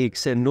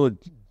shakes and no,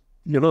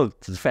 you know,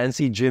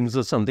 fancy gyms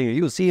or something.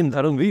 You see in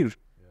Dharamveer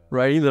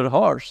riding that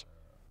horse,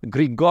 the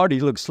Greek god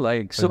he looks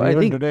like. So I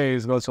think today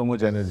he's got so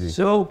much energy.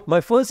 So my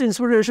first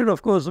inspiration,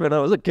 of course, when I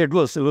was a kid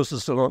was Sylvester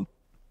Stallone,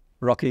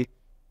 Rocky.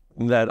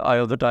 That Eye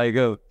of the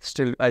Tiger,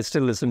 I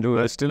still listen to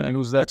it. I still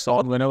use that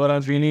song whenever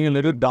I'm feeling a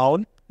little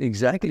down.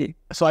 Exactly.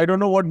 So I don't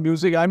know what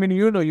music, I mean,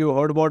 you know, you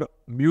heard about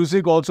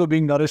music also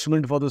being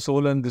nourishment for the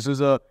soul, and this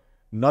is a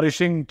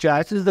nourishing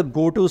chat. This is the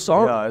go-to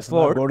song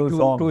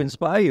to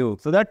inspire you.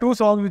 So there are two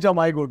songs which are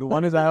my go-to.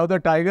 One is Eye of the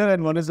Tiger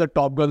and one is the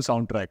Top Gun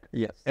soundtrack.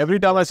 Yes. Every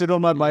time I sit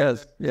on my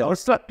mic, in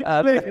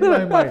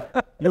my mind.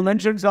 You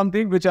mentioned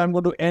something which I'm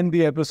going to end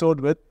the episode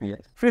with. Yes.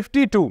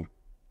 52.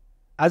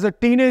 As a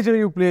teenager,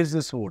 you play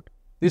this sport.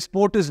 This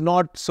sport is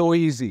not so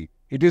easy.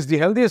 It is the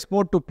healthiest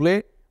sport to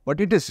play, but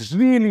it is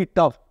really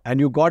tough. And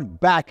you got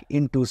back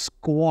into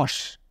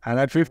squash. And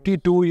at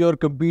 52, you're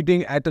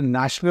competing at a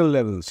national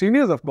level.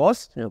 Seniors, of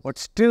course, but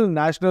still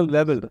national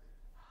level.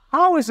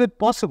 How is it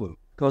possible?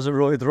 Because of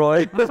Rohit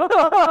Roy.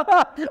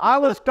 I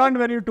was stunned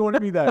when you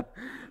told me that.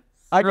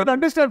 I can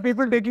understand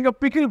people taking a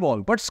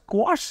pickleball, but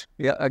squash?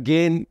 Yeah,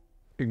 again,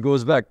 it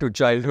goes back to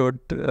childhood.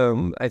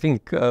 I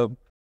think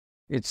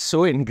it's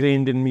so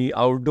ingrained in me,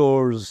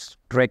 outdoors,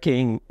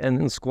 trekking, and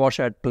then squash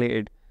I had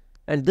played.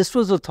 And this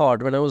was a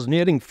thought when I was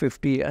nearing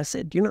 50. I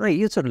said, you know, I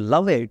used to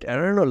love it. I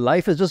don't know,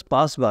 life has just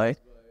passed by.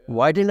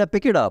 Why didn't I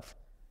pick it up?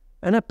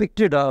 And I picked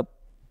it up.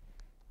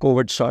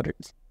 COVID started.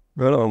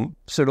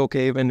 Said,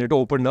 okay, when it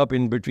opened up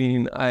in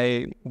between,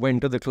 I went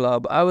to the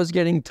club. I was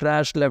getting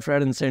thrashed left,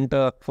 right, and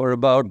center for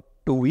about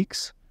 2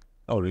 weeks.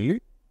 Oh,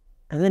 really?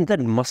 And then that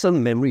muscle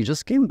memory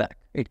just came back.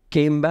 It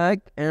came back,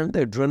 and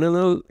the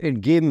adrenaline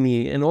it gave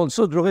me. And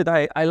also, Rohit,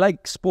 I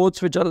like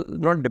sports which are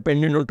not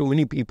dependent on too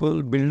many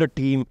people. Build a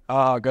team.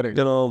 Correct.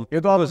 You know, ये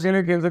तो आप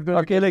अकेले खेल सकते हो.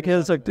 अकेले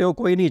खेल सकते हो,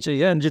 कोई नहीं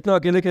चाहिए. And जितना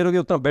अकेले खेलोगे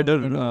उतना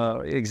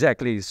better.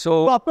 Exactly.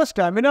 So आपका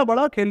stamina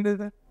बड़ा खेलने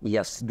से.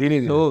 Yes.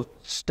 So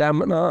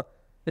stamina,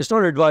 it's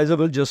not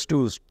advisable just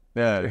to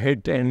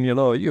hit, and you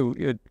know,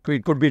 it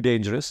could be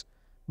dangerous.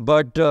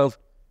 But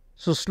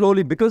so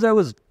slowly, because I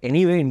was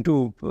anyway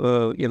into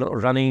you know,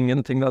 running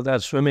and things like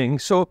that, swimming.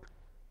 So,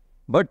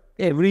 but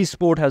every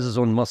sport has its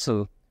own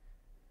muscle.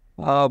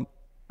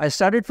 I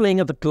started playing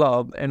at the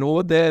club, and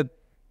over there,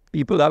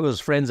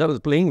 friends I was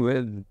playing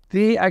with,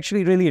 they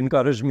actually really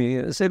encouraged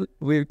me. They said,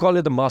 we call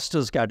it the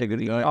Masters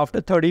category. Right.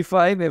 After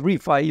 35, every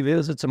 5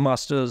 years, it's a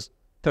Masters.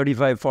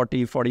 35,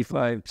 40,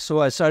 45.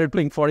 So I started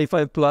playing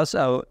 45 plus,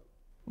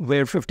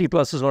 where 50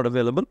 plus is not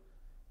available.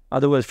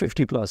 Otherwise,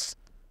 50 plus.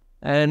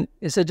 And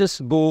he said,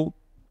 just go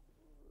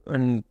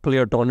and play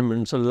a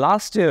tournament. So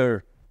last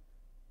year,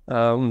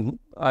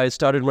 I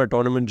started my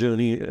tournament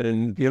journey.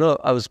 And,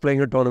 I was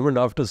playing a tournament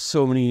after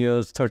so many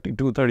years,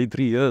 32,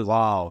 33 years.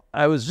 Wow.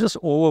 I was just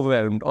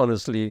overwhelmed,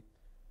 honestly.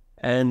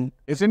 And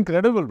it's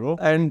incredible, bro.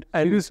 And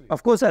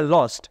of course, I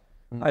lost.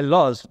 I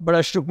lost, but I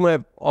shook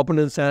my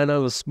opponent's hand. I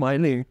was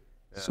smiling.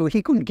 So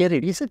he couldn't get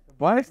it. He said,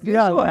 why? You're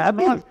so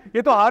happy.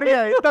 You're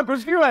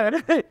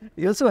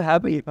so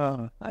happy.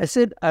 I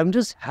said, I'm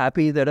just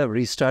happy that I've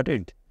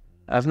restarted.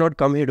 I've not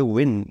come here to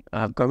win.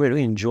 I've come here to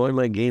enjoy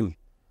my game.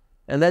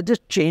 And that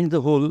just changed the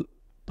whole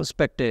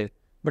perspective.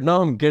 But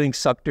now I'm getting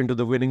sucked into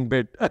the winning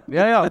bit.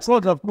 Yeah,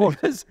 of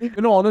course.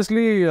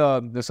 Honestly,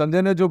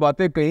 Sanjay ने जो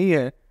बातें कही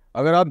हैं,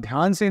 अगर आप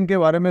ध्यान से इनके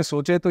बारे में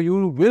सोचे तो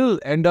you will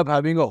end up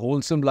having a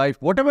wholesome life.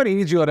 Whatever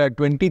age you are at,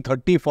 20,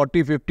 30,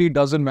 40, 50,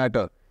 doesn't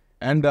matter.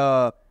 And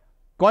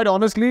quite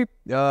honestly,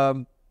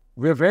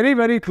 we're very,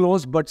 very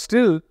close, but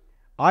still,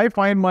 I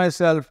find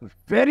myself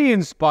very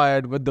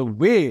inspired with the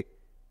way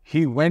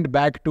he went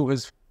back to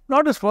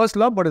not his first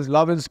love, but his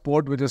love in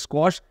sport, which is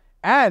squash.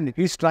 And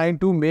he's trying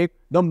to make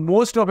the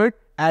most of it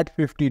at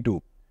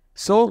 52.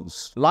 So,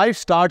 life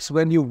starts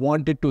when you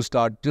want it to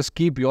start. Just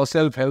keep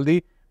yourself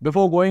healthy.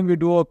 Before going, we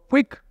do a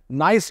quick,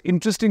 nice,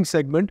 interesting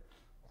segment.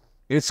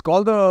 It's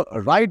called the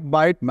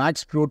RiteBite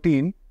Max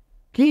Protein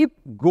Keep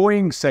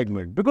Going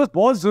segment. Because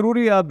बहुत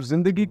ज़रूरी है, आप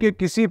ज़िंदगी के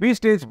किसी भी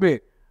stage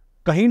पे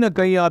कहीं ना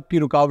कहीं आपकी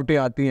रुकावटें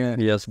आती हैं.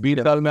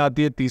 20 साल में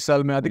आती है, 30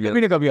 साल में आती है,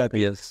 कभी ना कभी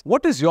आती है.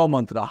 What is your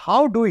mantra?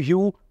 How do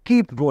you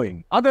keep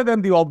going other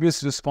than the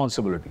obvious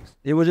responsibilities?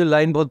 ये मुझे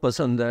लाइन बहुत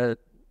पसंद है.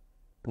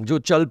 जो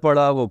चल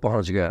पड़ा वो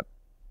पहुंच गया.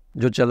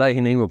 जो चला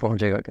ही नहीं वो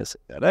पहुंचेगा कैसे?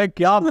 अरे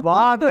क्या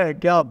बात है,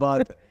 क्या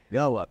बात है.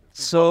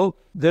 So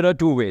there are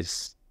two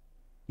ways.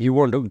 You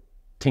want to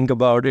think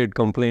about it,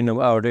 complain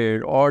about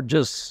it, or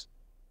just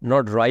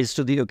not rise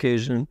to the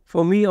occasion.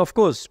 For me, of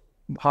course,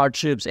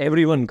 hardships,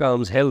 everyone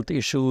comes, health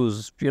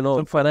issues,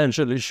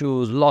 financial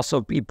issues, loss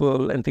of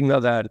people and things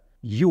like that.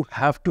 You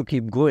have to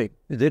keep going.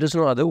 There is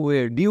no other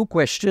way. Do you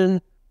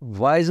question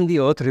why isn't the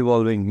earth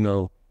revolving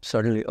now?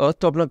 Suddenly, earth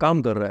to apna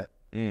kaam kar raha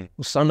hai.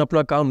 Sun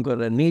apna kaam kar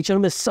raha hai. Nature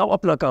mein sab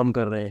apna kaam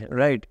kar rahe hain,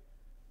 right?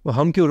 Well,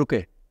 hum kyun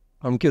ruke?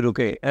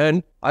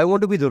 And I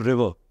want to be the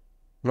river,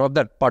 not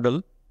that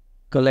puddle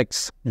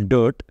collects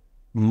dirt,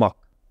 muck.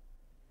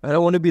 And I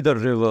want to be the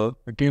river.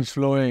 It keeps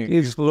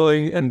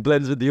flowing. And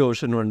blends with the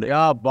ocean one day.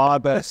 Yeah,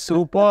 baat hai.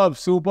 Superb.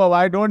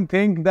 I don't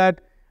think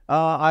that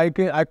I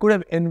could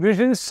have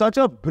envisioned such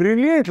a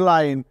brilliant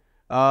line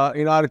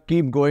in our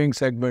Keep Going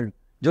segment.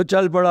 जो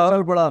चल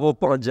पड़ा वो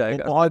पहुंच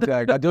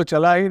जाएगा. जो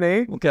चला ही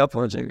नहीं वो क्या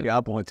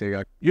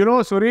पहुंचेगा.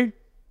 Suri,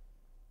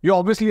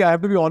 I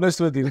have to be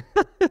honest with you.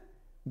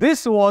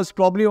 This was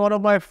probably one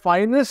of my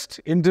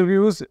finest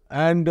interviews,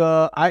 and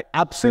I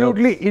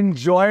absolutely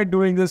enjoyed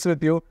doing this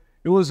with you.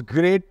 It was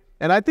great,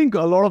 and I think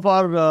a lot of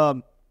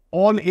our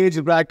all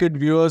age bracket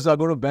viewers are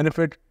going to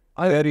benefit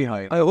very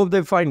high. I hope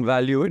they find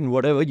value in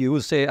whatever you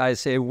say, I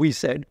say, we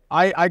said.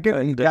 I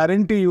can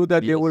guarantee you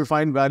that they will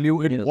find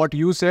value in what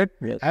you said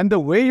and the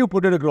way you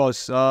put it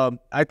across.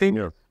 I think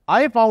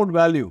I found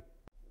value.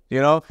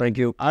 Thank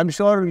you. I'm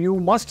sure you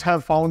must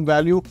have found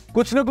value.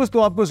 कुछ ना कुछ तो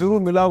आपको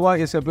जरूर मिला होगा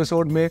इस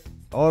episode में,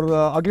 और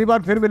अगली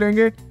बार फिर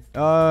मिलेंगे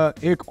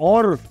एक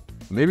और,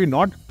 maybe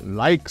not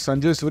like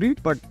Sanjay Suri,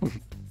 but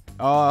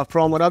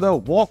from another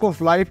walk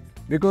of life,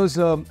 because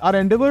our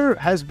endeavor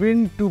has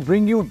been to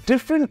bring you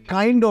different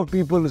kind of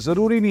people.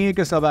 जरूरी नहीं है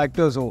कि सब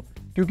actors हो,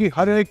 क्योंकि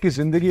हर एक की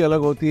जिंदगी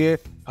अलग होती है,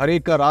 हर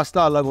एक का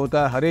रास्ता अलग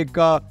होता है, हर एक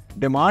का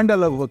डिमांड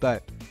अलग होता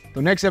है.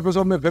 तो नेक्स्ट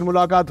एपिसोड में फिर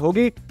मुलाकात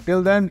होगी.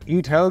 Till then,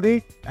 eat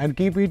healthy and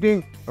keep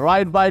eating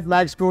RiteBite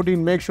Max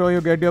Protein. Make sure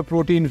you get your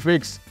protein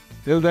fix.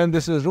 Till then,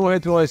 this is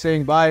Rohit Roy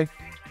saying bye.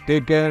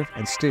 Take care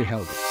and stay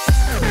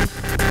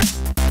healthy.